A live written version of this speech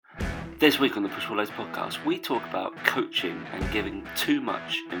This week on the Push Pull Legs podcast, we talk about coaching and giving too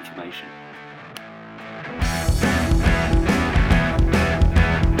much information.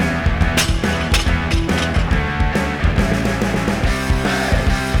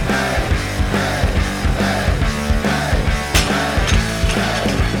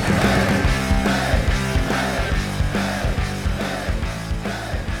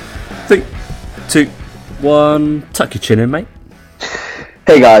 Three, two, one. Tuck your chin in, mate.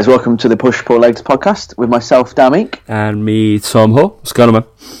 Hey guys, welcome to the Push Pull Legs podcast with myself, Dan Meek. And me, Tom Hall. What's going on, man?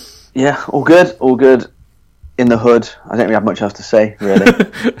 Yeah, all good in the hood. I don't really have much else to say, really.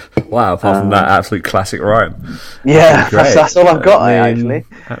 Wow, apart from that absolute classic rhyme. Yeah, that's all I've got, actually.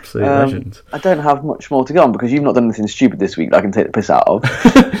 Absolute legend. I don't have much more to go on because you've not done anything stupid this week that I can take the piss out of.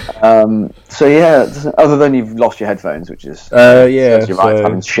 So yeah, other than you've lost your headphones, which is yeah, you're right,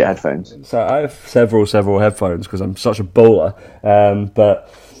 having shit headphones. So I have several headphones because I'm such a baller.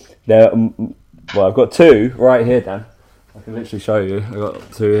 But I've got two right here, Dan. I can literally show you. I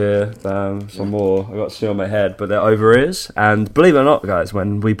got two here, some more. I got two on my head, but they're over ears. And believe it or not, guys,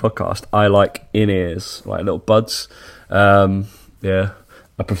 when we podcast, I like in ears, like little buds. Yeah,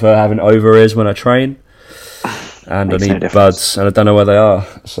 I prefer having over ears when I train. And Makes I no need difference. buds, and I don't know where they are.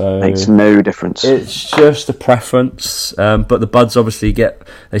 So Makes no difference. it's just a preference. But the buds obviously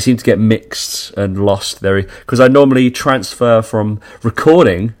seem to get mixed and lost there. Because I normally transfer from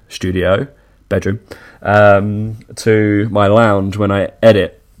recording studio, bedroom, to my lounge when I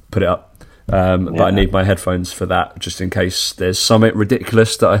put it up. But I need my headphones for that, just in case there's something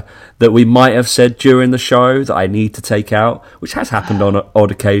ridiculous that we might have said during the show that I need to take out, which has happened on an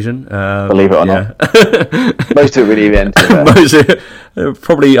odd occasion. Believe it or not. Most of it really end.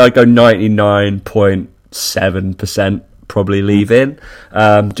 Probably I go 99.7% probably leave in,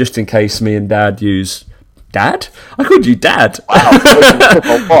 just in case me and Dad use... Dad? I called you Dad. Wow.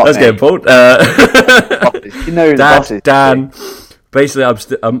 That's getting pulled. You know, Dad, Dan. Basically,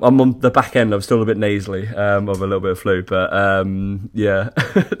 I'm on the back end. I'm still a bit nasally of a little bit of flu, but yeah,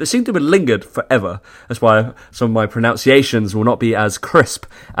 they seem to have been lingered forever. That's why some of my pronunciations will not be as crisp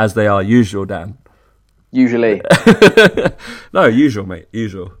as they are usual, Dan. Usually. No, usual, mate.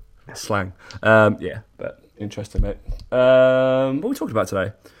 Usual slang. Yeah, but interesting, mate. What are we talking about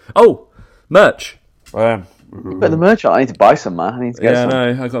today? Oh, merch. But the merch, I need to buy some, man. I need to get some.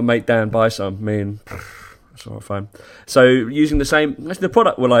 Yeah, no, I got to make Dan buy some. I mean, that's all fine. So using the same, actually the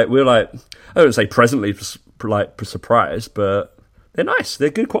product, we're like, I don't say presently surprised, but they're nice. They're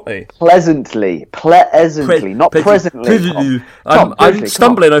good quality. Pleasantly, not presently. I'm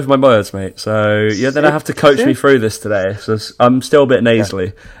stumbling over my words, mate. So yeah, then I have to coach me through this today. So I'm still a bit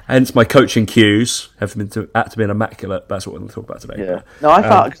nasally. Hence my coaching cues have been to be immaculate. That's what we're going to talk about today. Yeah. No,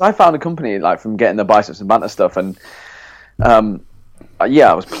 I found a company like from getting the biceps and banter stuff, and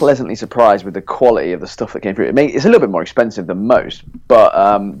I was pleasantly surprised with the quality of the stuff that came through. It's a little bit more expensive than most, but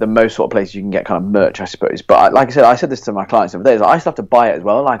the most sort of places you can get kind of merch, I suppose. But like I said this to my clients the other day. I still have to buy it as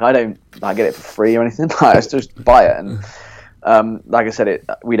well. Like I don't get it for free or anything. Like, I just buy it, and like I said,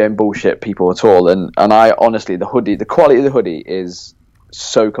 we don't bullshit people at all. And I honestly, the quality of the hoodie is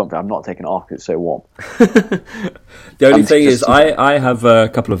so comfy. I'm not taking it off because it's so warm. The only thing is, I have a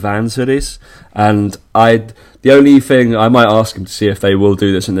couple of Vans hoodies, and the only thing I might ask them to see if they will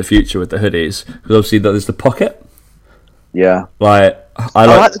do this in the future with the hoodies, because obviously there's the pocket. Yeah, like I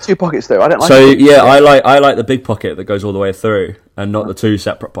like the two pockets though. I don't like. So yeah, I like the big pocket that goes all the way through, and not the two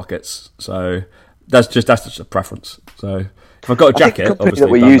separate pockets. So that's just a preference. So if I've got a jacket, the company that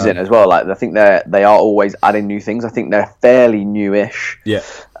we're using as well, like I think they are always adding new things. I think they're fairly newish. Yeah.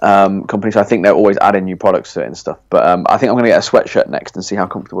 Companies. I think they're always adding new products to it and stuff. But I think I'm going to get a sweatshirt next and see how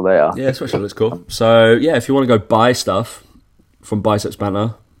comfortable they are. Yeah, sweatshirt looks cool. So yeah, if you want to go buy stuff from Biceps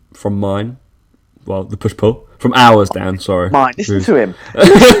Banter, from mine, well, the push pull from ours, Dan. Sorry, mine. Listen to him.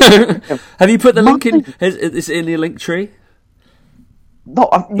 Have you put the link in? Is it in your link tree? No,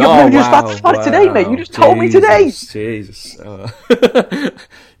 you just started today, mate. You just told me today. Jesus.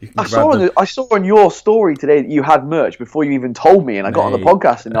 I saw on your story today that you had merch before you even told me, and I got on the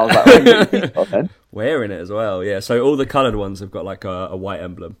podcast and I was like, oh, then. Wearing it as well, yeah. So all the coloured ones have got like a white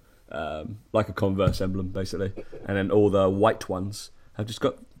emblem, like a Converse emblem, basically. And then all the white ones have just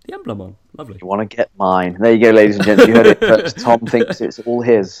got the emblem on. Lovely. You want to get mine. There you go, ladies and gents. You heard it first. Tom thinks it's all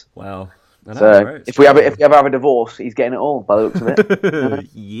his. Wow. So if we ever have a divorce, he's getting it all by the looks of it.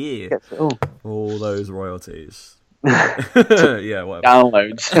 Yeah, gets it all those royalties. Yeah, whatever.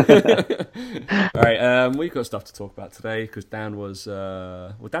 Downloads. All right, we've got stuff to talk about today because Dan was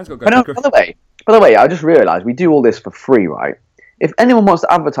Dan's got to go. By the way, I just realised we do all this for free, right? if anyone wants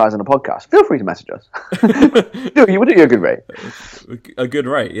to advertise on a podcast, feel free to message us. You would do a good rate. A good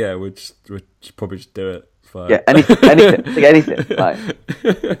rate, yeah. We'd probably just do it. Yeah, anything. Like.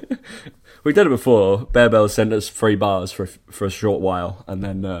 We did it before. Bear Bells sent us 3 bars for a short while, and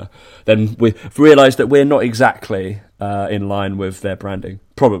then we realised that we're not exactly in line with their branding.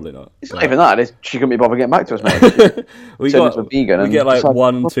 Probably not. It's not even that. She couldn't be bothered getting back to us, mate. we get like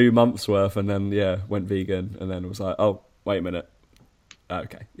 1-2 months worth, and then went vegan, and then it was like, oh, wait a minute.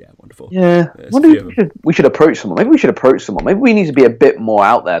 Okay, yeah, wonderful. Yeah, we should approach someone. Maybe we should approach someone. Maybe we need to be a bit more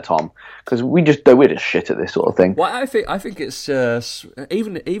out there, Tom, because we're just shit at this sort of thing. Well, I think it's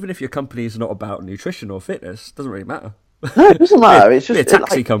even if your company is not about nutrition or fitness, it doesn't really matter. No, it doesn't matter. It's just a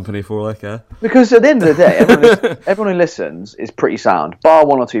taxi company for all I care. Because at the end of the day, everyone who listens is pretty sound, bar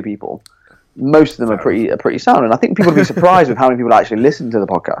 1 or 2 people. Most of them are pretty sound, and I think people would be surprised with how many people actually listen to the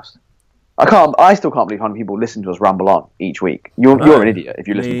podcast. I still can't believe how many people listen to us ramble on each week. You're an idiot if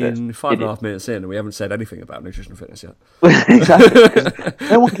you listen to this. 5.5 minutes in, and we haven't said anything about nutrition and fitness yet. Exactly.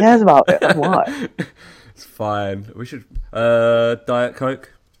 No one cares about it. That's why. It's fine. We should Diet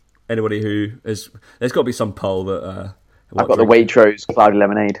Coke. Anybody who is, there's got to be some poll that. I've got the Waitrose Cloudy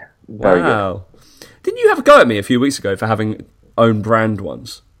Lemonade. Very good. Didn't you have a go at me a few weeks ago for having own brand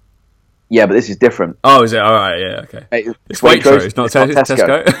ones? Yeah, but this is different. Oh, is it? All right, yeah, okay. Mate, it's Waitrose, not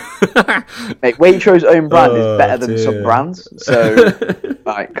Tesco. Mate, Waitrose's own brand is better than some brands. So,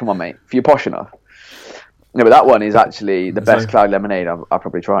 right, come on, mate. If you're posh enough. No, but that one is actually the best cloud lemonade I've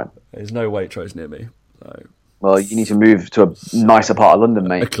probably tried. There's no Waitrose near me. So. Well, you need to move to a nicer part of London,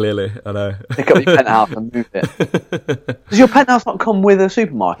 mate. Clearly, I know. Pick up your penthouse and move it. Does your penthouse not come with a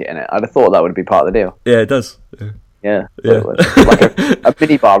supermarket in it? I'd have thought that would be part of the deal. Yeah, it does. Yeah. Like a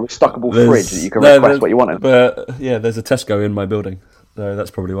mini bar, restockable fridge that you can request what you wanted. But there's a Tesco in my building, so that's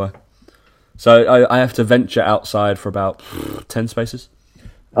probably why. So I have to venture outside for about 10 spaces.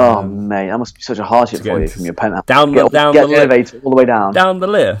 Oh, mate, that must be such a hardship for you from your penthouse. Down the elevator all the way down. Down the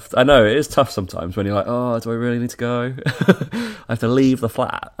lift. I know, it is tough sometimes when you're like, oh, do I really need to go? I have to leave the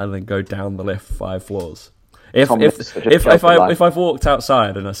flat and then go down the lift 5 floors. If I've walked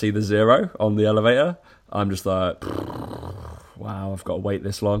outside and I see the 0 on the elevator, I'm just like, wow, I've got to wait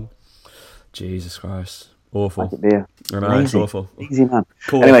this long. Jesus Christ. Awful. I know, it's awful. Easy, man.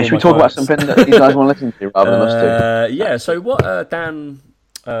 Anyway, should we talk about something that you guys want to listen to rather than us two? Yeah, so what Dan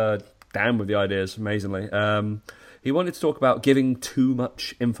with the ideas, amazingly. He wanted to talk about giving too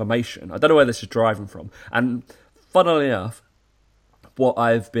much information. I don't know where this is driving from. And funnily enough, what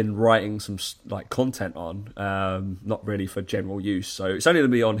I've been writing some content on, not really for general use. So it's only going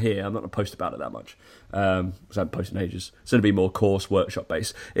to be on here. I'm not going to post about it that much because I haven't posted in ages. It's going to be more course workshop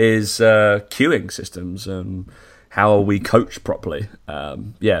based. Is queuing systems and how we coach properly.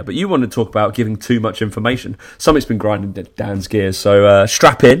 But you want to talk about giving too much information. Something's been grinding Dan's gears. So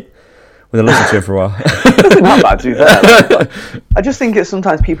strap in. We're going to listen to it for a while. It's not bad, to be fair. I just think it's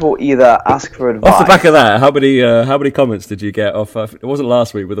sometimes people either ask for advice. Off the back of that, how many comments did you get off? It wasn't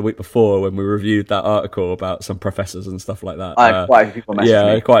last week, but the week before when we reviewed that article about some professors and stuff like that. Quite a few people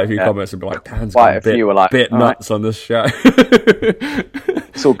messaged me. Quite a few comments would be like, Dan's a bit nuts on this show.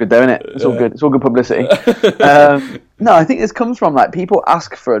 It's all good, though, isn't it? It's all good. It's all good publicity. No, I think this comes from people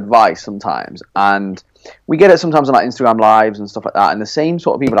ask for advice sometimes, and we get it sometimes on Instagram lives and stuff like that, and the same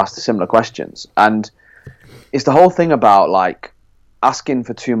sort of people ask the similar questions. And it's the whole thing about asking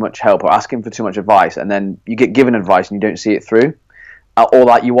for too much help or asking for too much advice, and then you get given advice and you don't see it through,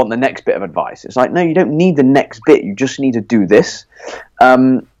 or you want the next bit of advice. It's like, no, you don't need the next bit. You just need to do this.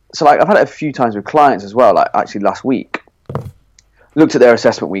 So I've had it a few times with clients as well. Actually, last week, looked at their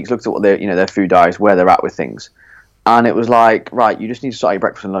assessment weeks, looked at what their food diets, where they're at with things. And it was like, right, you just need to start your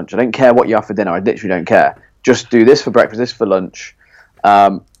breakfast and lunch. I don't care what you have for dinner. I literally don't care. Just do this for breakfast, this for lunch.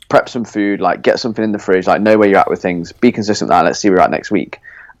 Prep some food, get something in the fridge, know where you're at with things. Be consistent with that. Let's see where you're at next week.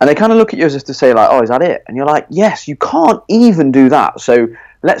 And they kind of look at you as if to say, oh, is that it? And you're like, yes, you can't even do that. So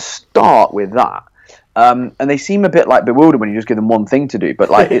let's start with that. And they seem a bit bewildered when you just give them one thing to do, but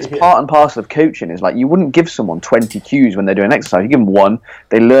it's part and parcel of coaching. Is you wouldn't give someone 20 cues when they're doing exercise. You give them one,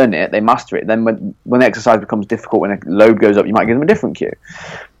 they learn it, they master it. Then when the exercise becomes difficult, when a load goes up, you might give them a different cue.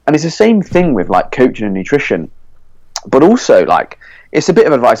 And it's the same thing with coaching and nutrition, but also it's a bit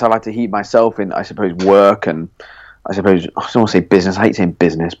of advice I like to heed myself in, I suppose, work, and I suppose I don't want to say business. I hate saying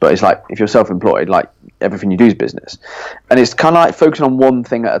business, but it's if you're self-employed, everything you do is business, and it's kind of focusing on one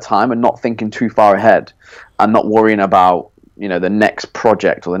thing at a time and not thinking too far ahead, and not worrying about the next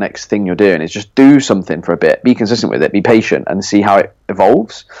project or the next thing you're doing. It's just do something for a bit, be consistent with it, be patient, and see how it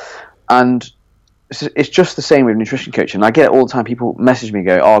evolves. And it's just the same with nutrition coaching. I get it all the time. People message me,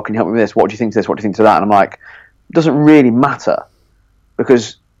 go, "Oh, can you help me with this? What do you think to this? What do you think to that?" And I'm like, it doesn't really matter.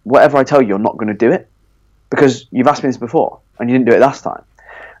 because whatever I tell you, you're not going to do it because you've asked me this before and you didn't do it last time.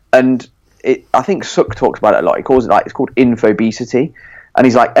 And I think Suk talks about it a lot. He calls it it's called infobesity. And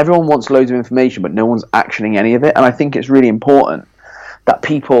he's like, everyone wants loads of information, but no one's actioning any of it. And I think it's really important that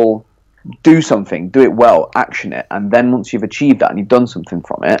people do something, do it well, action it. And then once you've achieved that and you've done something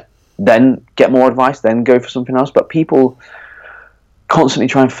from it, then get more advice, then go for something else. But people constantly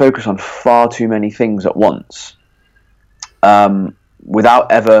try and focus on far too many things at once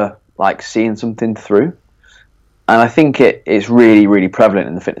without ever seeing something through. And I think it's really, really prevalent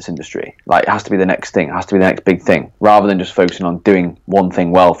in the fitness industry. It has to be the next thing. It has to be the next big thing, rather than just focusing on doing one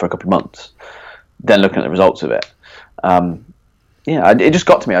thing well for a couple of months, then looking at the results of it. It just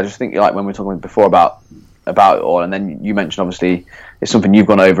got to me. I just think, when we were talking before about it all, and then you mentioned, obviously, it's something you've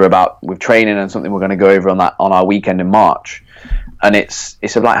gone over about with training, and something we're going to go over on our weekend in March. And it's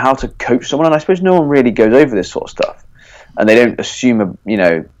about how to coach someone. And I suppose no one really goes over this sort of stuff. And they don't assume,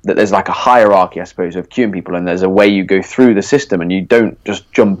 that there's a hierarchy, I suppose, of cueing people, and there's a way you go through the system, and you don't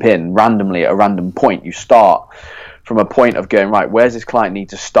just jump in randomly at a random point. You start from a point of going, right, where's this client need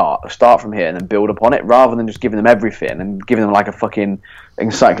to start? Start from here and then build upon it, rather than just giving them everything and giving them a fucking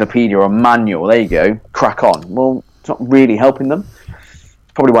encyclopedia or a manual. There you go, crack on. Well, it's not really helping them.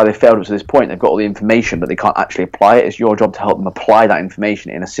 It's probably why they failed up to this point. They've got all the information, but they can't actually apply it. It's your job to help them apply that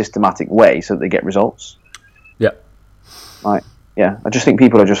information in a systematic way so that they get results. Yeah. I just think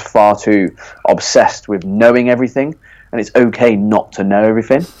people are just far too obsessed with knowing everything, and it's okay not to know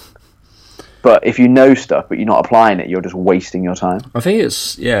everything. But if you know stuff but you're not applying it, you're just wasting your time. I think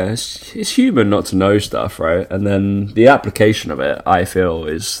it's human not to know stuff, right? And then the application of it, I feel,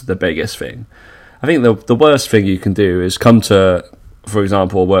 is the biggest thing. I think the worst thing you can do is come to, for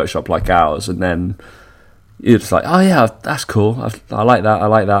example, a workshop like ours, and then you're just like, oh yeah, that's cool. I like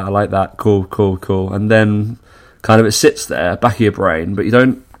that. Cool. And then kind of it sits there, back of your brain, but you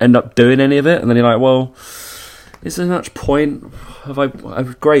don't end up doing any of it. And then you're like, well, is there much point?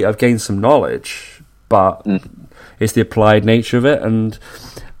 Great, I've gained some knowledge, but it's the applied nature of it. And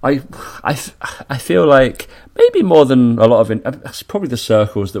I feel like maybe more than a lot of it's probably the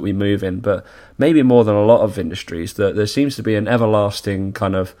circles that we move in, but maybe more than a lot of industries, that there seems to be an everlasting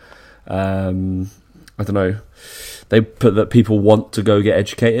kind of I don't know. They put that people want to go get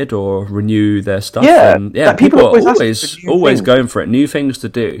educated or renew their stuff. People are always going for it, new things to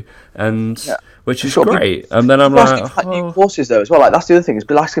do, and which is great. And then I'm like, new courses though as well. That's the other thing, is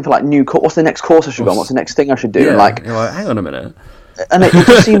people asking for new what's the next course I should go on? What's the next thing I should do? Yeah, and hang on a minute. And it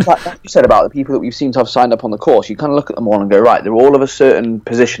just seems like you said about the people that we've seen to have signed up on the course. You kind of look at them all and go, right, they're all of a certain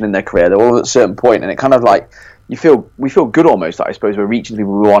position in their career. They're all at a certain point, and it kind of we feel good almost that I suppose we're reaching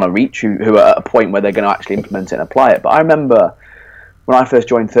people we want to reach, who are at a point where they're going to actually implement it and apply it. But I remember when I first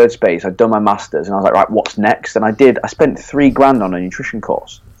joined Third Space, I'd done my masters and I was like, right, what's next? And I spent $3,000 on a nutrition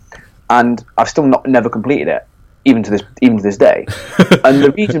course, and I've still never completed it, even to this day. And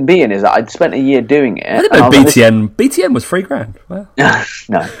the reason being is that I'd spent a year doing it. I didn't know BTN was $3,000. Wow.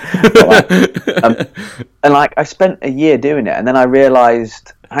 No. And I spent a year doing it, and then I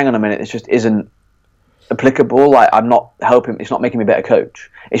realised, hang on a minute, this just isn't applicable. I'm not helping. It's not making me a better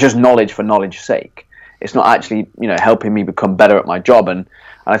coach. It's just knowledge for knowledge's sake. It's not actually helping me become better at my job. And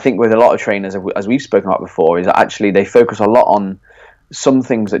I think with a lot of trainers, as we've spoken about before, is that actually they focus a lot on some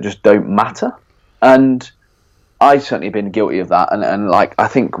things that just don't matter. And I've certainly been guilty of that. And I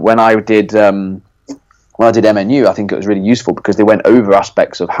think when I did MNU, I think it was really useful because they went over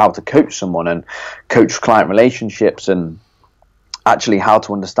aspects of how to coach someone and coach client relationships, and actually how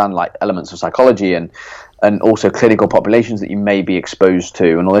to understand elements of psychology and also clinical populations that you may be exposed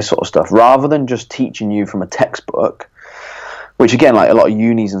to and all this sort of stuff, rather than just teaching you from a textbook, which again, a lot of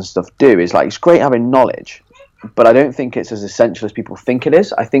unis and stuff do. Is it's great having knowledge, but I don't think it's as essential as people think it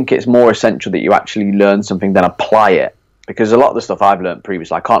is. I think it's more essential that you actually learn something, then apply it, because a lot of the stuff I've learned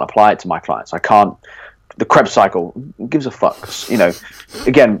previously, I can't apply it to my clients. I can't. The Krebs cycle gives a fuck.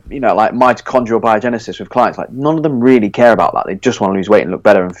 Again, mitochondrial biogenesis with clients, none of them really care about that. They just want to lose weight and look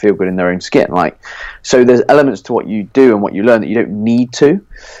better and feel good in their own skin. So there's elements to what you do and what you learn that you don't need to.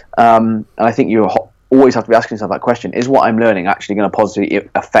 And I think you always have to be asking yourself that question: is what I'm learning actually going to positively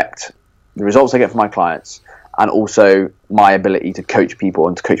affect the results I get from my clients, and also my ability to coach people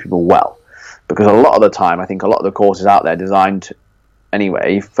and to coach people well? Because a lot of the time, I think a lot of the courses out there designed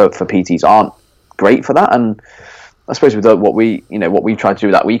anyway for PTs aren't great for that. And I suppose with what we tried to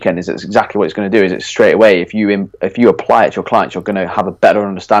do that weekend is it's exactly what it's going to do. Is it's straight away, if you apply it to your clients, you're going to have a better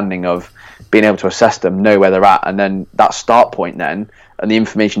understanding of being able to assess them, know where they're at, and then that start point then, and the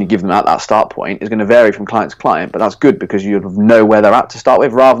information you give them at that start point is going to vary from client to client. But that's good because you know where they're at to start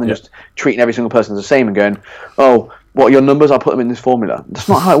with, rather than just treating every single person as the same and going, oh, what are your numbers? I'll put them in this formula. That's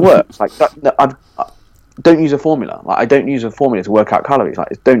not how it works. Like I don't use a formula. Like I don't use a formula to work out calories.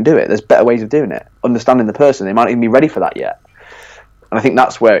 Like don't do it. There's better ways of doing it. Understanding the person, they might not even be ready for that yet. And I think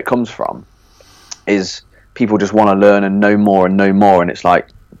that's where it comes from. Is people just want to learn and know more, and it's like,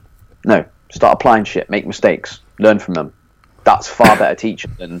 no, start applying shit, make mistakes, learn from them. That's far better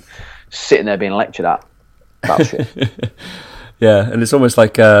teaching than sitting there being lectured at about shit. Yeah, and it's almost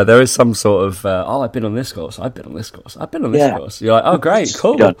like there is some sort of, I've been on this course, I've been on this course, I've been on this course. You're like, oh, great,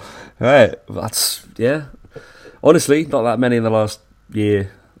 cool. Done. Right, that's, yeah. Honestly, not that many in the last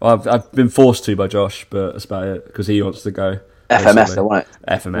year. I've been forced to by Josh, but that's about it, because he wants to go. FMS, they want it.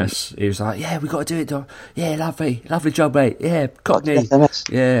 FMS. He was like, yeah, we got to do it, Dom. Yeah, lovely job, mate. Yeah, Cockney.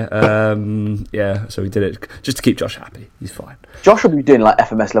 FMS. Yeah, yeah. So we did it just to keep Josh happy. He's fine. Josh will be doing like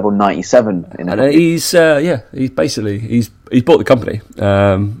FMS level 97. He's basically he's bought the company. He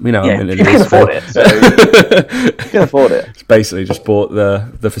can afford it. So he can afford it. He's basically just bought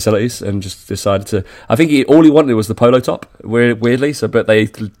the facilities and just decided to. I think all he wanted was the polo top. Weirdly, but they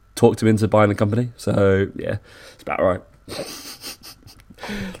talked him into buying the company. So yeah, it's about right.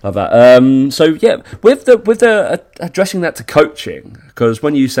 Love that. So yeah, with the addressing that to coaching, because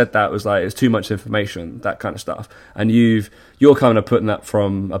when you said that, it was like it's too much information, that kind of stuff, and you're kind of putting that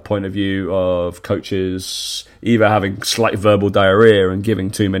from a point of view of coaches either having slight verbal diarrhea and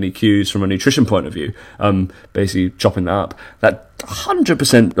giving too many cues from a nutrition point of view, basically chopping that up. That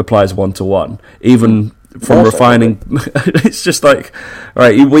 100% applies 1-to-1, even. From refining, it's just like,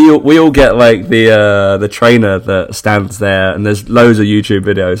 right, we all get like the trainer that stands there, and there's loads of YouTube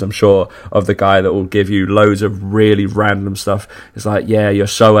videos, I'm sure, of the guy that will give you loads of really random stuff. It's like, yeah, your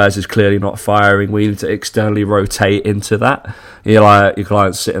psoas is clearly not firing, we need to externally rotate into that. You're like, your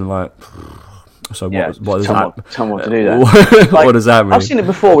client's sitting like, so what does that? Tell me what to do there. Like, what does that mean? I've seen it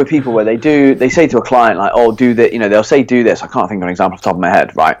before with people where they say to a client like, oh, do that, they'll say do this. I can't think of an example off the top of my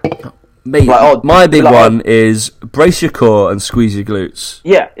head, right? Mate, my big one is brace your core and squeeze your glutes.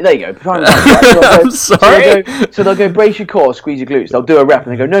 Yeah, there you go. I'm sorry. So they'll go brace your core, squeeze your glutes. They'll do a rep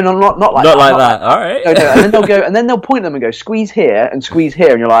and they go, no, not like that. Not like that. All right. No, and then they'll go, and then they'll point them and go, squeeze here and squeeze here,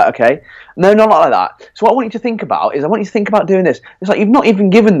 and you're like, okay. No, not like that. So what I want you to think about is, I want you to think about doing this. It's like you've not even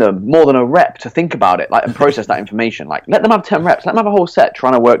given them more than a rep to think about it, like, and process that information. Like, let them have 10 reps. Let them have a whole set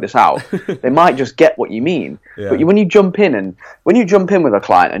trying to work this out. They might just get what you mean. Yeah. But when you jump in with a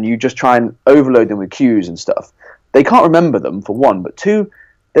client and you just try and overload them with cues and stuff, they can't remember them, for one. But two,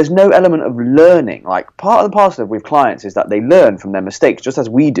 there's no element of learning. Like, part of the parcel with clients is that they learn from their mistakes, just as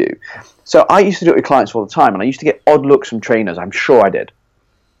we do. So I used to do it with clients all the time, and I used to get odd looks from trainers. I'm sure I did.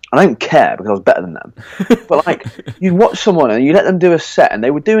 I don't care because I was better than them. But like, you watch someone and you let them do a set and they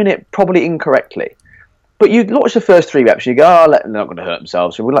were doing it probably incorrectly. But you watch the first 3 reps and you go, oh, they're not going to hurt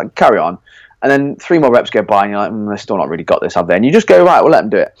themselves. So we're like, carry on. And then 3 more reps go by and you're like, they're still not really got this, have they? And you just go, right, we'll let them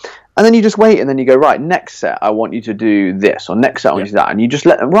do it. And then you just wait and then you go, right, next set, I want you to do this. Or next set, I want you to do that. And you just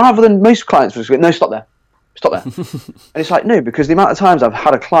let them, rather than most clients just go, no, stop there. Stop there. And it's like, no, because the amount of times I've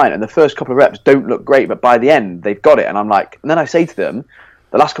had a client and the first couple of reps don't look great, but by the end, they've got it. And I'm like, and then I say to them,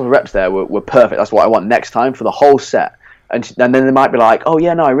 the last couple of reps there were perfect. That's what I want next time for the whole set. And then they might be like, oh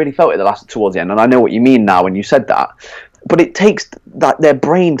yeah, no, I really felt it towards the end, and I know what you mean now when you said that. But it takes their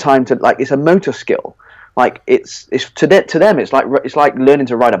brain time to, like, it's a motor skill. Like, it's to them it's like learning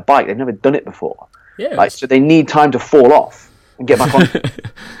to ride a bike. They've never done it before. Yeah. Like, so they need time to fall off and get back on.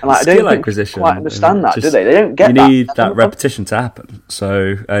 And like, I don't think people quite understand that, do they? They don't get that. You need that repetition to happen.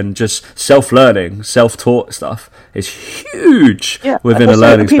 So, and just self-learning, self-taught stuff is huge within a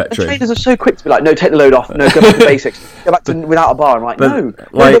learning spectrum. The trainers are so quick to be like, no, take the load off. No, go back to basics. Go back to without a bar. I'm like, no,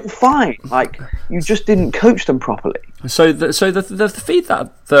 they're fine. Like, you just didn't coach them properly. So the feed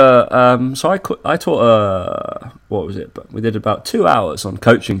that I taught what was it? But we did about 2 hours on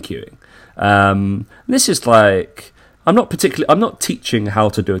coaching cueing. This is like, I'm not teaching how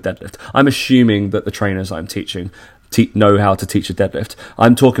to do a deadlift. I'm assuming that the trainers I'm teaching know how to teach a deadlift.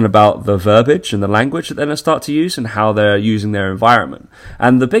 I'm talking about the verbiage and the language that they're going to start to use and how they're using their environment.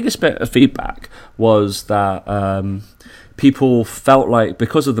 And the biggest bit of feedback was that people felt like,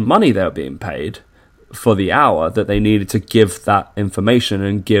 because of the money they were being paid for the hour, that they needed to give that information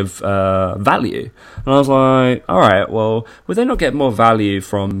and give value. And I was like, all right, well, would they not get more value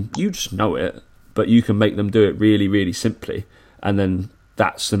from, you just know it, but you can make them do it really, really simply, and then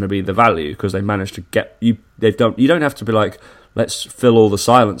that's going to be the value, because they managed to get you. You don't have to be like, let's fill all the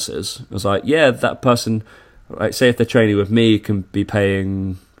silences. It's like, yeah, that person, like, say if they're training with me, can be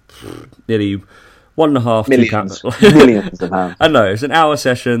paying nearly £1.5 millions, millions of pounds. I know, it's an hour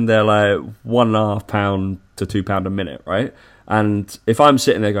session. They're like £1.5 to £2 a minute, right? And if I'm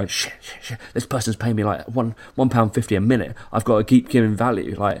sitting there going, shit, this person's paying me like £1.50 a minute, I've got to keep giving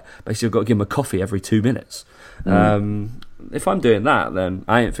value. Like, basically, I've got to give them a coffee every 2 minutes. If I'm doing that, then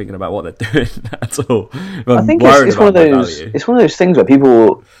I ain't thinking about what they're doing at all. I think it's one of those things where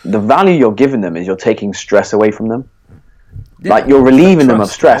people, the value you're giving them is you're taking stress away from them. Yeah, like, you're relieving them of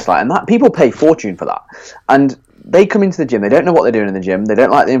stress, like, and that people pay fortune for that. And they come into the gym, they don't know what they're doing in the gym, they don't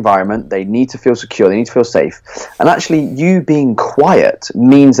like the environment, they need to feel secure, they need to feel safe. And actually, you being quiet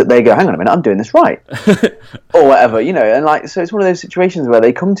means that they go, hang on a minute, I'm doing this right. Or whatever, and like, so it's one of those situations where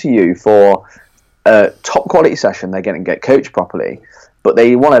they come to you for a top quality session, they're going to get coached properly, but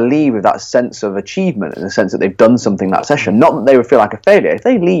they want to leave with that sense of achievement, in the sense that they've done something that session. Not that they would feel like a failure. If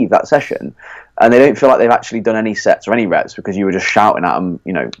they leave that session and they don't feel like they've actually done any sets or any reps because you were just shouting at them,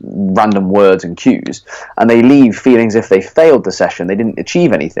 random words and cues, and they leave feeling as if they failed the session, they didn't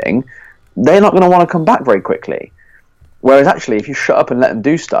achieve anything, they're not going to want to come back very quickly. Whereas actually, if you shut up and let them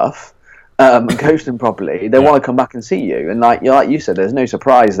do stuff and coach them properly, they want to come back and see you. And like you said, there's no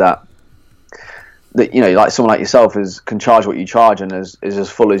surprise that like someone like yourself can charge what you charge and is as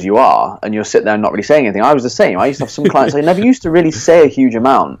full as you are, and you'll sit there and not really saying anything. I was the same. I used to have some clients, I never used to really say a huge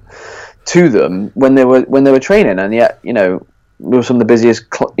amount to them when they were training, and yet we were some of the busiest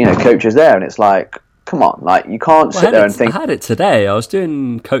coaches there, and it's like, come on, like, you can't sit there and think. I had it today. I was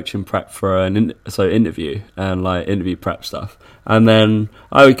doing coaching prep for an interview and like interview prep stuff, and then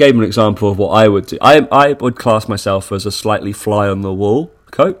I gave them an example of what I would do. I would class myself as a slightly fly on the wall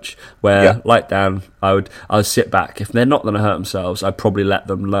coach, where like Dan, I would sit back. If they're not going to hurt themselves, I'd probably let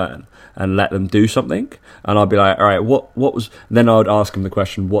them learn and let them do something, and I'd be like, all right, what was, then I would ask them the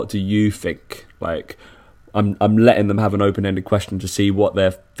question, what do you think? Like, I'm letting them have an open-ended question to see what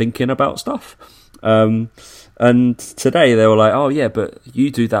they're thinking about stuff. And today they were like, oh yeah, but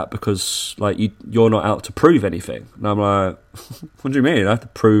you do that because like you're not out to prove anything. And I'm like, what do you mean? I have to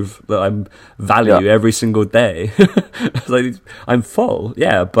prove that I'm value every single day. Like, I'm full,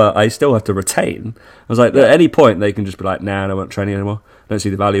 yeah, but I still have to retain. I was like, at any point they can just be like, nah, I don't want training anymore. I don't see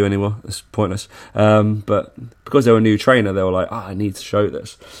the value anymore. It's pointless. But because they were a new trainer, they were like, I need to show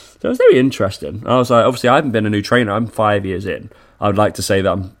this. So it was very interesting. I was like, obviously I haven't been a new trainer. I'm 5 years in. I would like to say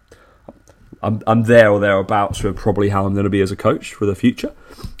that I'm there or thereabouts for probably how I'm going to be as a coach for the future.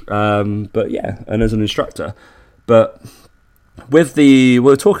 But yeah, and as an instructor. But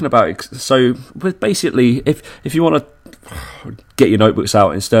we're talking about, so with basically, if you want to get your notebooks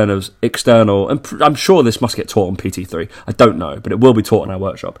out, external, and I'm sure this must get taught on PT3. I don't know, but it will be taught in our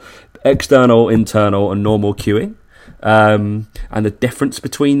workshop. External, internal, and normal cueing, and the difference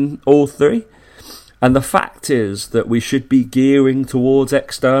between all three. And the fact is that we should be gearing towards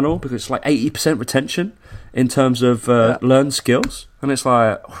external, because it's like 80% retention in terms of learned skills. And it's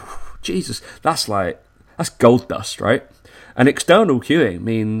like, Jesus, that's gold dust, right? And external cueing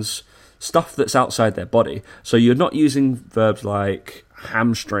means stuff that's outside their body. So you're not using verbs like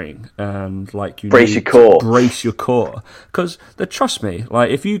hamstring and like you brace your core. Because trust me,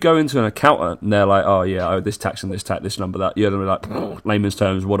 like if you go into an accountant and they're like, oh yeah, this tax and this tax, this number, that, you're going to be like, layman's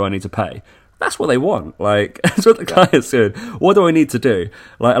terms, what do I need to pay? That's what they want. Like, that's what the client's doing. What do I need to do?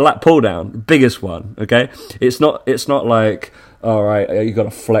 Like a lat pull down, biggest one. Okay, it's not like, all right, you got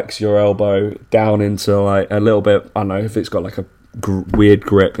to flex your elbow down into like a little bit. I don't know if it's got like a weird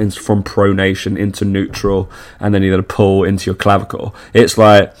grip from pronation into neutral, and then you're gonna pull into your clavicle. It's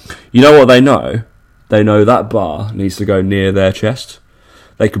like, you know what they know? They know that bar needs to go near their chest.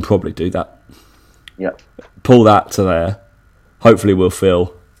 They can probably do that. Yeah. Pull that to there. Hopefully, we'll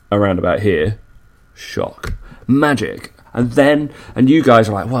feel around about here. Shock. Magic. And you guys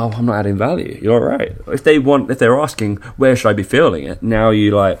are like, well, I'm not adding value. You're all right. If they're asking, where should I be feeling it? Now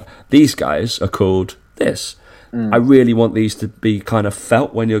you like, these guys are called this. I really want these to be kind of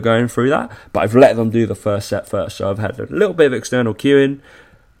felt when you're going through that, but I've let them do the first set first. So I've had a little bit of external cueing,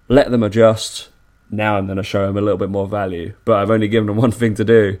 let them adjust. Now I'm going to show them a little bit more value, but I've only given them one thing to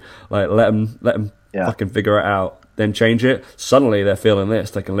do. Like, let them fucking figure it out. Then change it. Suddenly they're feeling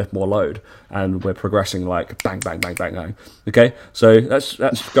this. They can lift more load, and we're progressing like bang, bang, bang, bang, bang. Okay, so that's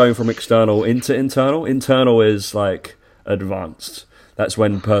going from external into internal. Internal is like advanced. That's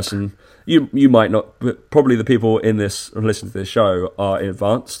when person you might not, but probably the people in this listening to this show are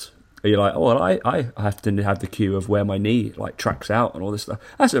advanced. You're like, oh, well, I have to have the cue of where my knee like tracks out and all this stuff.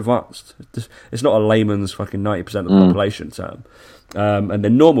 That's advanced. It's not a layman's fucking 90% of the population term. And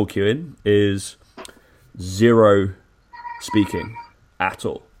then normal cueing is zero speaking at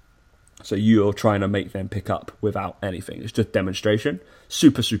all. So you're trying to make them pick up without anything. It's just demonstration.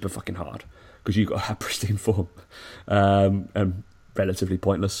 Super, super fucking hard because you've got to have pristine form and relatively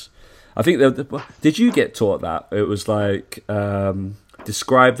pointless. I think did you get taught that? It was like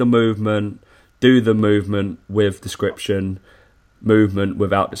describe the movement, do the movement with description, movement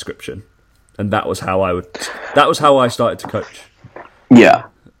without description, and that was how I started to coach. Yeah,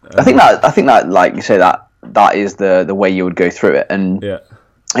 I think that like you say that is the way you would go through it, and yeah,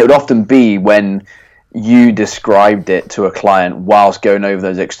 it would often be when you described it to a client whilst going over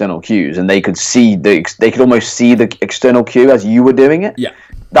those external cues, and they could almost see the external cue as you were doing it. Yeah,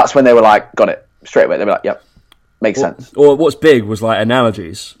 that's when they were like, got it straight away. They were like, yep, makes sense. Or what's big was like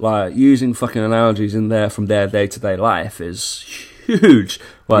analogies, like using fucking analogies in there from their day-to-day life is huge.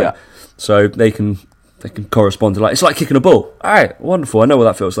 Like, so they can correspond to, like, it's like kicking a ball. All right, wonderful. I know what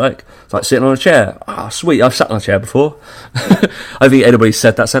that feels like. It's like sitting on a chair. Ah, sweet. I've sat on a chair before. I think anybody's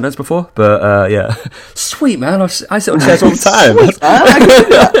said that sentence before, but yeah, sweet man. I sit on chairs all the time.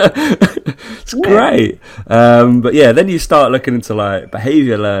 It's great. But yeah, then you start looking into like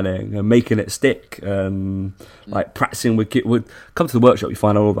behavior learning and making it stick, and like practicing with come to the workshop. You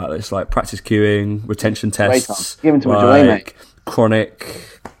find out all about this, like practice cueing, retention tests, give them too much away, mate.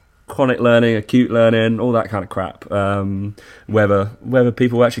 Chronic learning, acute learning, all that kind of crap. Whether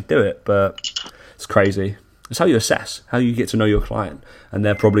people actually do it, but it's crazy. It's how you assess, how you get to know your client, and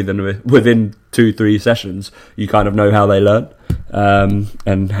they're probably then within 2-3 sessions, you kind of know how they learn,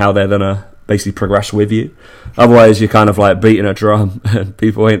 and how they're gonna basically progress with you. Otherwise, you're kind of like beating a drum, and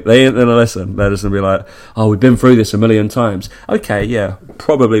people ain't gonna listen. They're just gonna be like, "Oh, we've been through this a million times." Okay, yeah,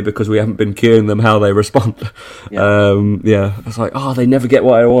 probably because we haven't been cueing them how they respond. Yeah, it's like, "Oh, they never get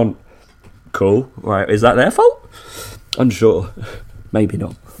what I want." Cool, right? Is that their fault? Unsure. Maybe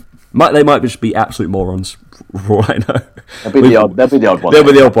not. They might just be absolute morons. For all I know. They'll be the odd one. They'll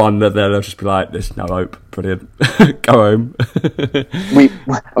be the odd one. They'll just be like, "There's no hope. Brilliant. Go home."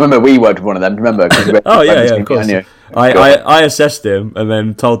 I remember we worked with one of them. Remember? Oh yeah, of course. I assessed him and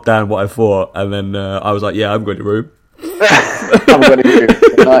then told Dan what I thought, and then I was like, "Yeah, I'm going to room." I'm going to room.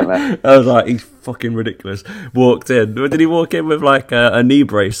 Nightmare. I was like, "He's fucking ridiculous." Walked in. Did he walk in with like a knee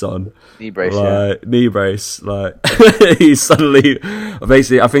brace on? Knee brace, knee brace. Like he suddenly,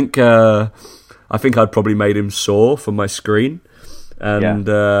 basically, I think I'd probably made him sore from my screen, and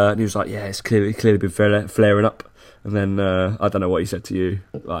he was like, "Yeah, it's clearly been flaring up." And then I don't know what he said to you.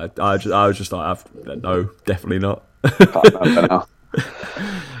 I was just like, "No, definitely not."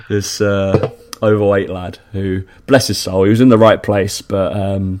 This overweight lad who, bless his soul, he was in the right place, but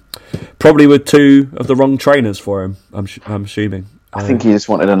probably with 2 of the wrong trainers for him. I'm assuming. I think he just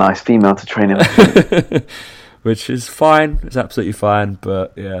wanted a nice female to train him. Which is fine. It's absolutely fine,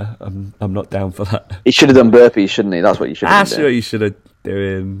 but yeah, I'm not down for that. He should have done burpees, shouldn't he? That's what you should have done. That's what you should have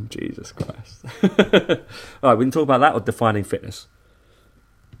doing. Jesus Christ. All right, we can talk about that or defining fitness.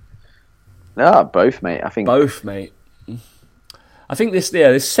 No, both, mate. I think both, mate. I think this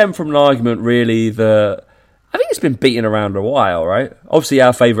stemmed from an argument really that I think it's been beaten around a while, right? Obviously,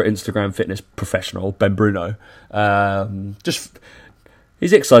 our favourite Instagram fitness professional, Ben Bruno,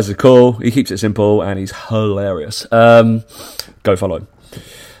 his exercises are cool, he keeps it simple, and he's hilarious. Go follow him.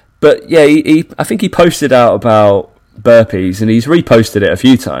 But yeah, I think he posted out about burpees, and he's reposted it a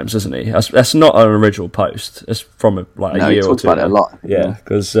few times, hasn't he? That's not an original post. It's from a year or two. About it a lot. Yeah,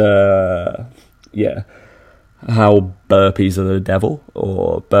 because how burpees are the devil,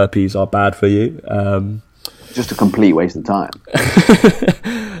 or burpees are bad for you. Just a complete waste of time.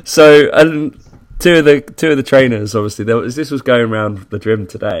 So, and two of the trainers, obviously, this was going around the gym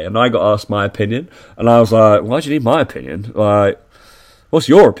today, and I got asked my opinion, and I was like, "Why do you need my opinion? Like, what's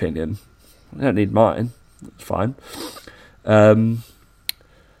your opinion? I don't need mine. It's fine."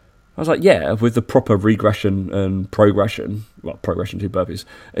 I was like, yeah, with the proper regression and progression to burpees,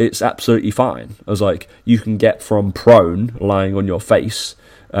 it's absolutely fine. I was like, you can get from prone, lying on your face,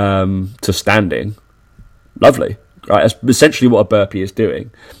 to standing. Lovely. Right? That's essentially what a burpee is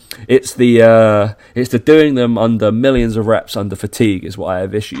doing. It's the doing them under millions of reps under fatigue is what I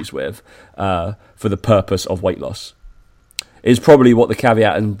have issues with, for the purpose of weight loss. Is probably what the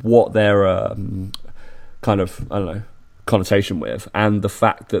caveat and what their kind of, I don't know, connotation with, and the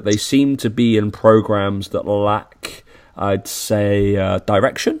fact that they seem to be in programs that lack, I'd say,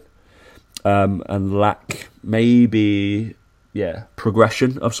 direction, and lack maybe,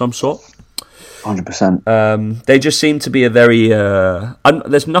 progression of some sort. 100%. They just seem to be a very.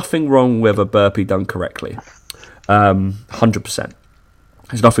 There's nothing wrong with a burpee done correctly. 100%.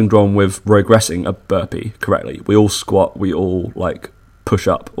 There's nothing wrong with regressing a burpee correctly. We all squat. We all push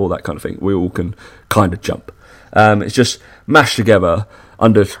up, all that kind of thing. We all can kind of jump. It's just mashed together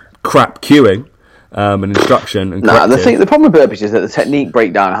under crap cueing and instruction. And the problem with burpees is that the technique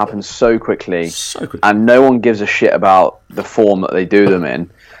breakdown happens so quickly, and no one gives a shit about the form that they do them in.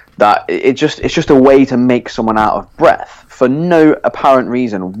 that it's just a way to make someone out of breath for no apparent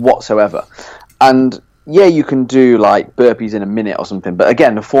reason whatsoever. And yeah, you can do like burpees in a minute or something, but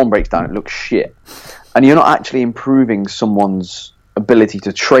again, the form breaks down, it looks shit, and you're not actually improving someone's ability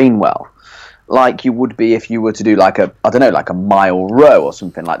to train well like you would be if you were to do like a mile row or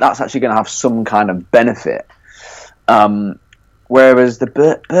something. Like that's actually going to have some kind of benefit. Whereas the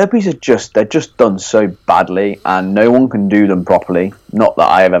burpees they're just done so badly, and no one can do them properly. Not that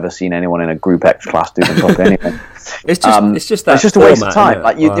I have ever seen anyone in a Group X class do them properly. Anyway. It's just a waste of time.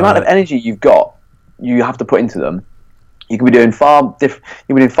 Like the amount of energy you've got, you have to put into them. You can be doing far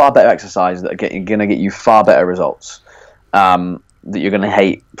better exercises that are going to get you far better results. That you're going to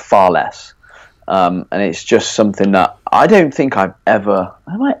hate far less. And it's just something that I don't think have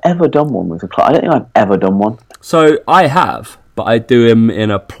I ever done one with a client? I don't think I've ever done one. So I have, but I do him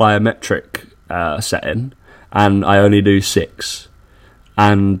in a plyometric setting, and I only do 6.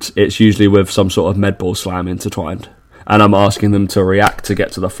 And it's usually with some sort of med ball slam intertwined. And I'm asking them to react to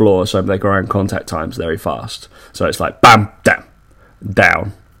get to the floor, so their ground contact time's very fast. So it's like bam, down,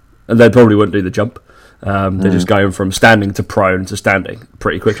 down. And they probably wouldn't do the jump. They're just going from standing to prone to standing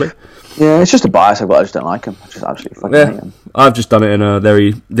pretty quickly. Yeah, it's just a bias I've got. I just don't like them. I just absolutely fucking hate them. I've just done it in a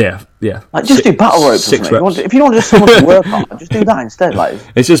very yeah. Like just do battle ropes. 6 reps. If you don't want just someone to work on, just do that instead. Like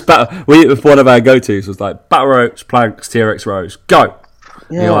it's just battle. One of our go-tos was like battle ropes, planks, TRX rows, go.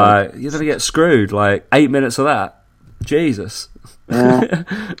 Yeah. You're gonna get screwed. Like 8 minutes of that. Jesus. Yeah.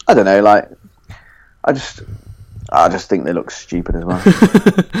 I don't know. Like I just think they look stupid as well.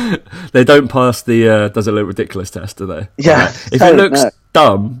 They don't pass the does it look ridiculous test, do they? Yeah. If it looks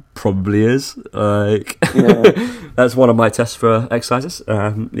dumb, probably is. Like that's one of my tests for exercises.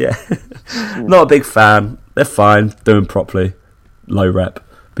 Not a big fan. They're fine, doing properly, low rep,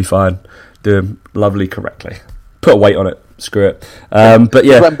 be fine, doing lovely correctly. Put a weight on it. Screw it. But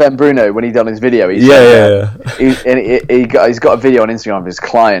yeah, when Ben Bruno, when he done his video, he's got a video on Instagram of his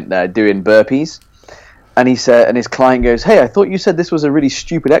client there doing burpees. And he said, and his client goes, "Hey, I thought you said this was a really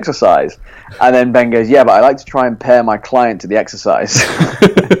stupid exercise." And then Ben goes, "Yeah, but I like to try and pair my client to the exercise."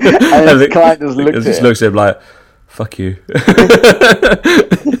 And his client just looks at him like, "Fuck you."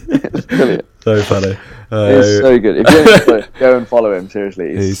 It's brilliant. So funny. It's so good. If you don't go and follow him,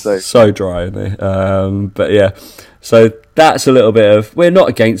 seriously. He's so dry, isn't he? But yeah, so that's a little bit of. We're not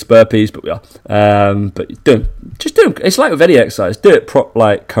against burpees, but we are. But do them. It's like with any exercise. Do it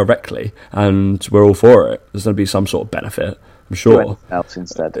correctly, and we're all for it. There's going to be some sort of benefit, I'm sure. Do else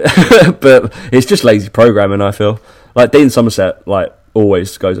instead. But it's just lazy programming. I feel like Dean Somerset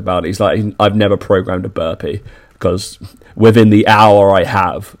always goes about it. He's like, I've never programmed a burpee because within the hour I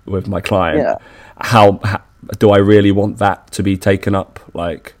have with my client, how do I really want that to be taken up?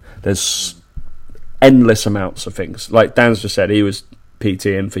 Like, there's endless amounts of things. Like Dan's just said, he was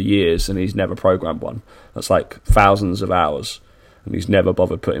PTing for years and he's never programmed one. That's like thousands of hours, and he's never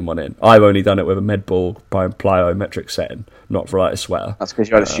bothered putting one in. I've only done it with a med ball plyometric setting, not for like a sweater. That's because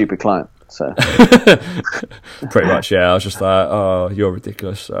you had a stupid client. So pretty much, yeah. I was just like, "Oh, you're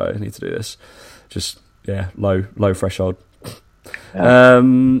ridiculous. So I need to do this." Just low threshold. So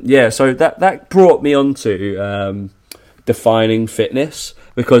that brought me on to defining fitness,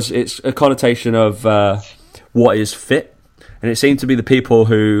 because it's a connotation of what is fit, and it seemed to be the people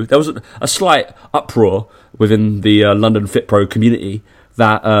who there was a slight uproar within the London Fit Pro community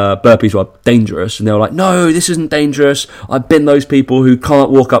that burpees were dangerous, and they were like, "No, this isn't dangerous. I've been those people who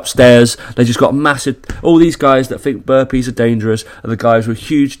can't walk upstairs. They just got massive. All these guys that think burpees are dangerous are the guys with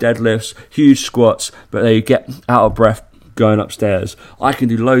huge deadlifts, huge squats, but they get out of breath going upstairs. I can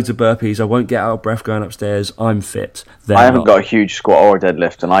do loads of burpees. I won't get out of breath going upstairs. I'm fit." I haven't got a huge squat or a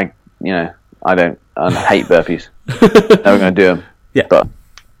deadlift, and I hate burpees. Never going to do them. Yeah,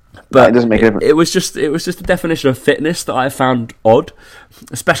 but it doesn't make a difference. It was just a definition of fitness that I found odd,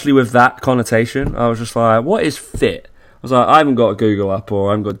 especially with that connotation. I was just like, what is fit? I was like, I haven't got a Google up, or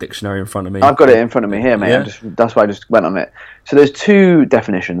I haven't got a dictionary in front of me. I've got it in front of me here, mate. Yeah. That's why I just went on it. So there's 2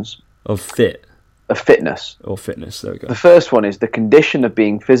 definitions of fit. Of fitness. Or fitness, there we go. The first one is the condition of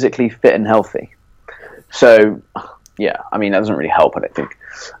being physically fit and healthy. So, yeah, I mean, that doesn't really help, I don't think.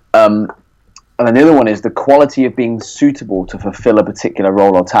 And then the other one is the quality of being suitable to fulfill a particular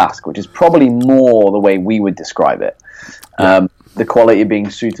role or task, which is probably more the way we would describe it. The quality of being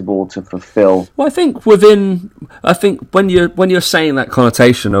suitable to fulfill. Well, I think when you're saying that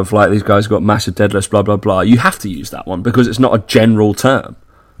connotation of like these guys got massive deadlifts, blah blah blah, you have to use that one because it's not a general term.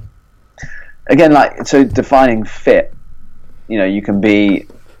 Again, so defining fit, you can be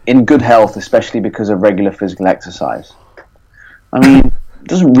in good health, especially because of regular physical exercise. I mean,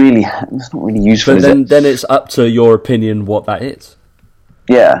 it's not really useful. But then it's up to your opinion what that is.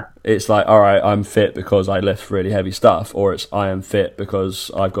 Yeah. It's like, all right, I'm fit because I lift really heavy stuff, or it's I am fit because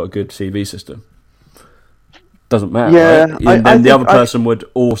I've got a good CV system. Doesn't matter. Yeah, right? And then the other person would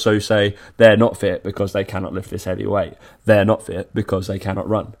also say they're not fit because they cannot lift this heavy weight. They're not fit because they cannot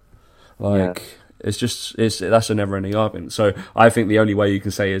run. Like that's a never-ending argument. So I think the only way you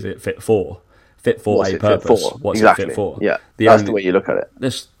can say is it fit for What's a it purpose. fit for? What's Exactly. it fit for? Yeah, that's the way you look at it.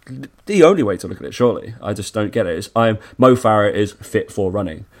 That's the only way to look at it. Surely, I just don't get it. Mo Farah is fit for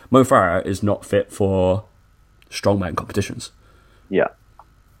running. Mo Farah is not fit for strongman competitions. Yeah.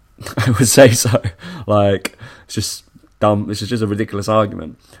 I would say so. Like, it's just dumb. This is just a ridiculous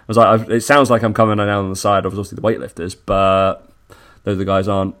argument. I was like, it sounds like I'm coming down on the side of obviously the weightlifters, but those the guys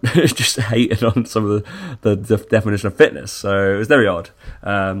aren't just hating on some of the definition of fitness. So it was very odd.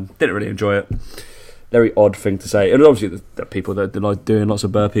 Didn't really enjoy it. Very odd thing to say. And obviously the people that like doing lots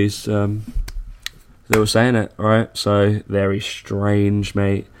of burpees, they were saying it, right? So very strange,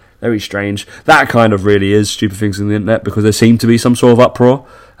 mate. Very strange. That kind of really is stupid things on the internet because there seemed to be some sort of uproar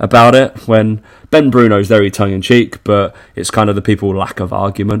about it when Ben Bruno's very tongue-in-cheek, but it's kind of the people lack of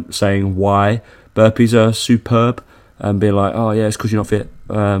argument saying why burpees are superb and being like, oh yeah, it's because you're not fit.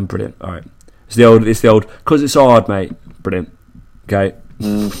 Brilliant. All right. It's the old, because it's hard, mate. Brilliant. Okay.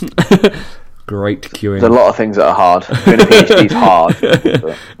 Great queuing. There's a lot of things that are hard. Doing a PhD is hard, but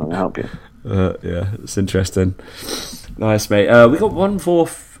I'm going to help you. Yeah, it's interesting. Nice, mate. We got one for...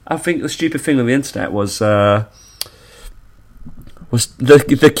 I think the stupid thing on the internet was the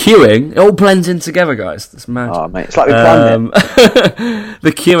queuing. It all blends in together, guys. That's mad. Oh, mate, it's like we planned it.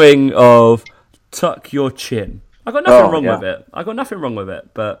 The queuing of tuck your chin. I got nothing wrong with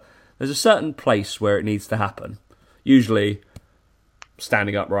it. But there's a certain place where it needs to happen. Usually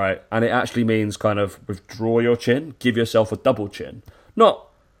standing upright, and it actually means kind of withdraw your chin, give yourself a double chin, not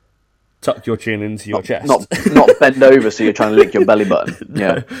tuck your chin into your chest. Not bend over so you're trying to lick your belly button.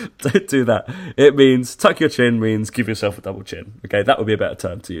 Yeah. Don't do that. It means tuck your chin means give yourself a double chin. Okay, that would be a better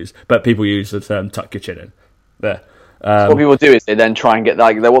term to use. But people use the term tuck your chin in. There. What people do is they then try and get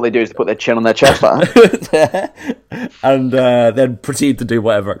what they do is they put their chin on their chest like that. And then proceed to do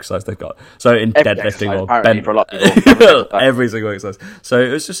whatever exercise they've got. So in deadlifting or bent, for a lot of people, every single exercise. So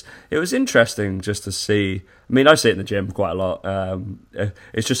it was interesting just to see. I mean, I see it in the gym quite a lot.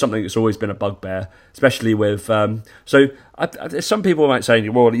 It's just something that's always been a bugbear, especially with. Some people might say,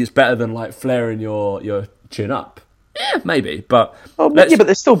 well, it's better than like flaring your chin up. Yeah, maybe, but but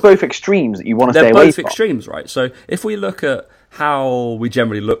there's still both extremes that you want to stay away from. They're both extremes, right? So if we look at how we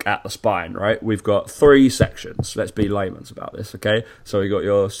generally look at the spine, right? We've got 3 sections. Let's be layman's about this, okay? So you've got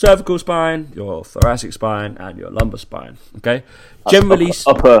your cervical spine, your thoracic spine, and your lumbar spine, okay? Generally,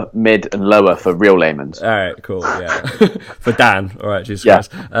 upper, mid, and lower for real layman's. All right, cool, yeah. For Dan, all right, Jesus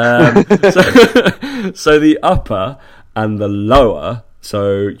Christ. So the upper and the lower,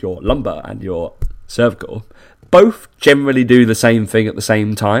 so your lumbar and your cervical, both generally do the same thing at the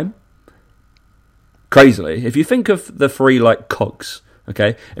same time. Crazily, if you think of the 3 like cogs,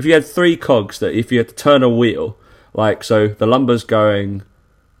 okay? If you had 3 cogs that if you had to turn a wheel, like so the lumbar's going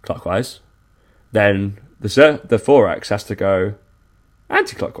clockwise, then the thorax has to go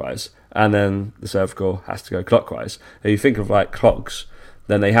anti-clockwise, and then the cervical has to go clockwise. If you think of like clogs,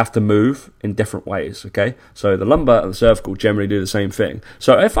 then they have to move in different ways, okay? So the lumbar and the cervical generally do the same thing.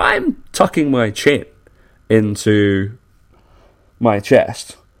 So if I'm tucking my chin into my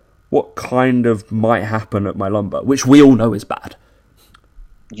chest, what kind of might happen at my lumbar, which we all know is bad?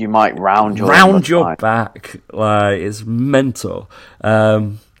 You might round your back. Like, it's mental.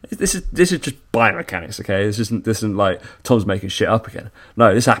 This is just biomechanics, okay? This isn't like Tom's making shit up again.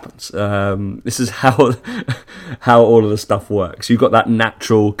 No, this happens. This is how all of the stuff works. You've got that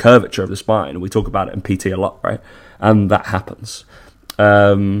natural curvature of the spine. We talk about it in PT a lot, right? And that happens.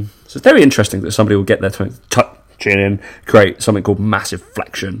 So it's very interesting that somebody will get their tuck chin in, create something called massive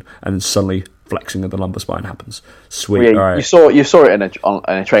flexion, and suddenly flexing of the lumbar spine happens. Sweet. Well, yeah, all right. You saw it in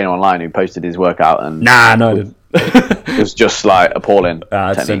a trainer online who posted his workout, and no, I didn't. It was just like appalling.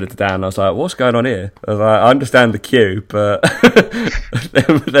 I sent it to Dan. I was like, "What's going on here?" I was like, "I understand the cue, but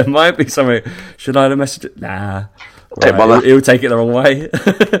there might be something." Should I have messaged it? Nah. Right. He'll take it the wrong way.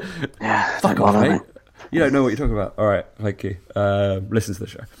 Yeah, fuck off, mate. You don't know what you're talking about. All right, thank you. Listen to the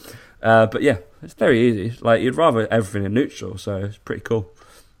show. But yeah, it's very easy. Like, you'd rather everything in neutral, so it's pretty cool.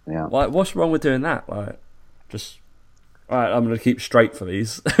 Yeah. Like, what's wrong with doing that? Like, just, all right, I'm going to keep straight for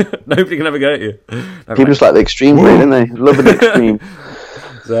these. Nobody can ever get at you. People just like the extreme way, don't they? Love the extreme.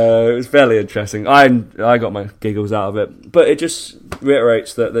 So it was fairly interesting. I got my giggles out of it, but it just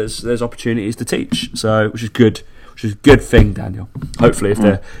reiterates that there's opportunities to teach. So which is good. Which is a good thing, Daniel. Hopefully, if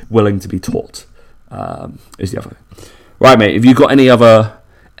they're willing to be taught, is the other thing. Right, mate. Have you got any other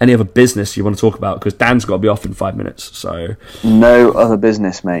any other business you want to talk about? Because Dan's got to be off in 5 minutes. So no other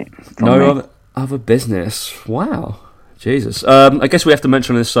business, mate. no other business. Wow, Jesus. I guess we have to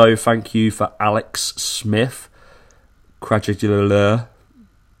mention this. So thank you for Alex Smith, Krajewski,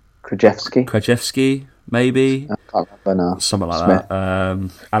 maybe. I can't remember now. Something like Smith.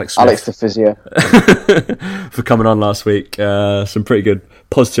 that. Alex Smith. Alex the physio. For coming on last week. Some pretty good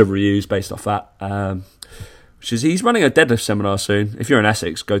positive reviews based off that. He's running a deadlift seminar soon. If you're in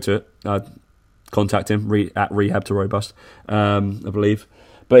Essex, go to it. Contact him at Rehab to Robust, I believe.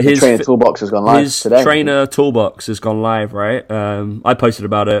 But his trainer toolbox has gone live today. His trainer toolbox has gone live, right? I posted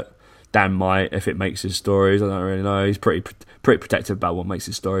about it. Dan might, if it makes his stories. I don't really know. He's pretty protective about what makes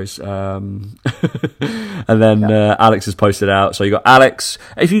his stories. And then Alex has posted out. So you got Alex.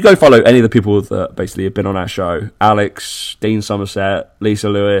 If you go follow any of the people that basically have been on our show, Alex, Dean Somerset, Lisa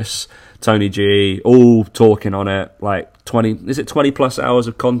Lewis, Tony G, all talking on it. Like 20 plus hours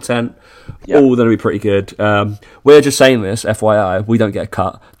of content. Yep. All going to be pretty good. We're just saying this, FYI. We don't get a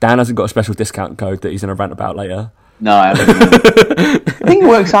cut. Dan hasn't got a special discount code that he's going to rant about later. No, I haven't. I think it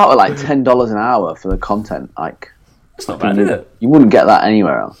works out at like $10 an hour for the content. Like, it's not bad, is it? You wouldn't get that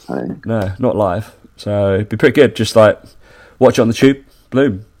anywhere else, I think. No, not live. So it'd be pretty good. Just like watch it on the tube.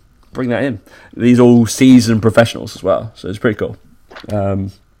 Bloom. Bring that in. These are all seasoned professionals as well. So it's pretty cool.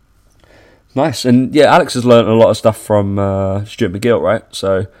 Nice. And yeah, Alex has learned a lot of stuff from Stuart McGill, right?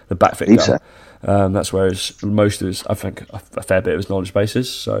 So the backfit guy. So. That's where most of his, I think, a fair bit of his knowledge base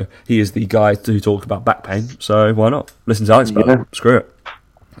is. So he is the guy to talk about back pain. So why not? Listen to Alex about it. Screw it.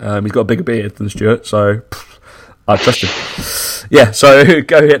 He's got a bigger beard than Stuart, so I trust him. Yeah, so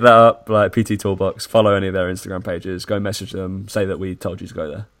go hit that up, like PT Toolbox. Follow any of their Instagram pages. Go message them. Say that we told you to go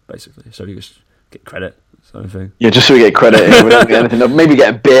there, basically. So you just get credit. Sort of thing. Yeah, just so we get credit. We don't get anything. Maybe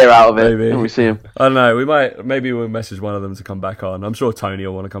get a beer out of it when we see him. I don't know. Maybe we'll message one of them to come back on. I'm sure Tony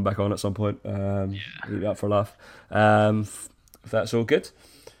will want to come back on at some point. Leave that for a laugh. If that's all good.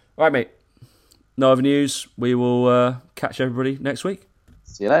 All right, mate. No other news. We will catch everybody next week.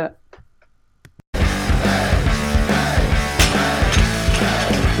 See you later.